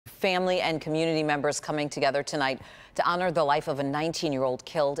Family and community members coming together tonight to honor the life of a 19-year-old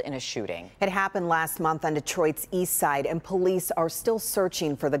killed in a shooting. It happened last month on Detroit's east side, and police are still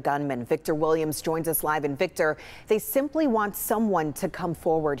searching for the gunman. Victor Williams joins us live. And Victor, they simply want someone to come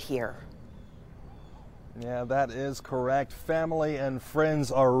forward here. Yeah, that is correct. Family and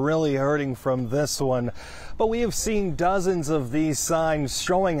friends are really hurting from this one. But we have seen dozens of these signs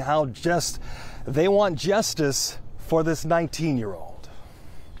showing how they want justice for this 19-year-old.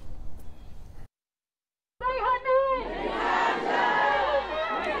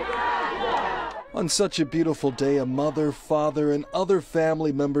 On such a beautiful day, a mother, father, and other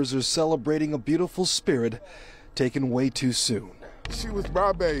family members are celebrating a beautiful spirit taken way too soon. She was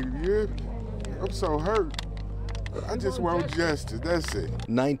my baby, yeah? I'm so hurt. I just want justice, that's it.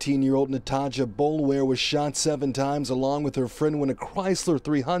 19-year-old Natasha Bolware was shot 7 times along with her friend when a Chrysler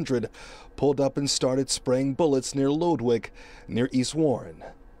 300 pulled up and started spraying bullets near Lodwick, near East Warren.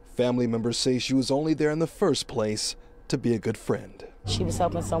 Family members say she was only there in the first place to be a good friend. She was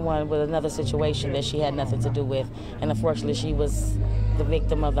helping someone with another situation that she had nothing to do with, and unfortunately she was the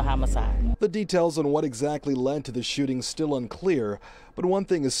victim of the homicide. The details on what exactly led to the shooting still unclear, but one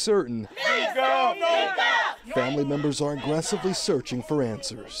thing is certain. Family members are aggressively searching for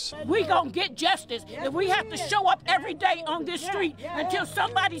answers. We gonna get justice. If we have to show up every day on this street until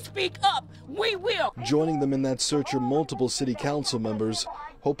somebody speak up, we will. Joining them in that search are multiple city council members,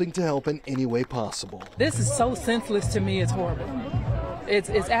 hoping to help in any way possible. This is so senseless to me, it's horrible. It's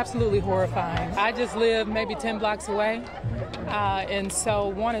absolutely horrifying. I just live maybe 10 blocks away, and so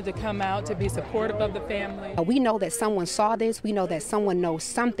wanted to come out to be supportive of the family. We know that someone saw this. We know that someone knows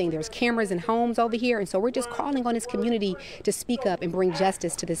something. There's cameras in homes over here, and so we're just calling on this community to speak up and bring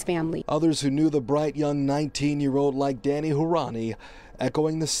justice to this family. Others who knew the bright young 19-year-old like Danny Hurani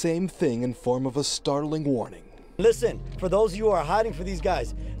echoing the same thing in form of a startling warning. Listen, for those of you who are hiding for these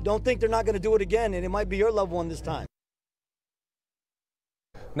guys, don't think they're not going to do it again, and it might be your loved one this time.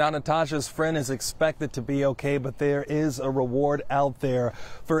 Now, Natasha's friend is expected to be okay, but there is a reward out there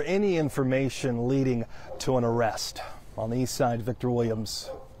for any information leading to an arrest. On the east side, Victor Williams,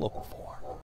 Local 4.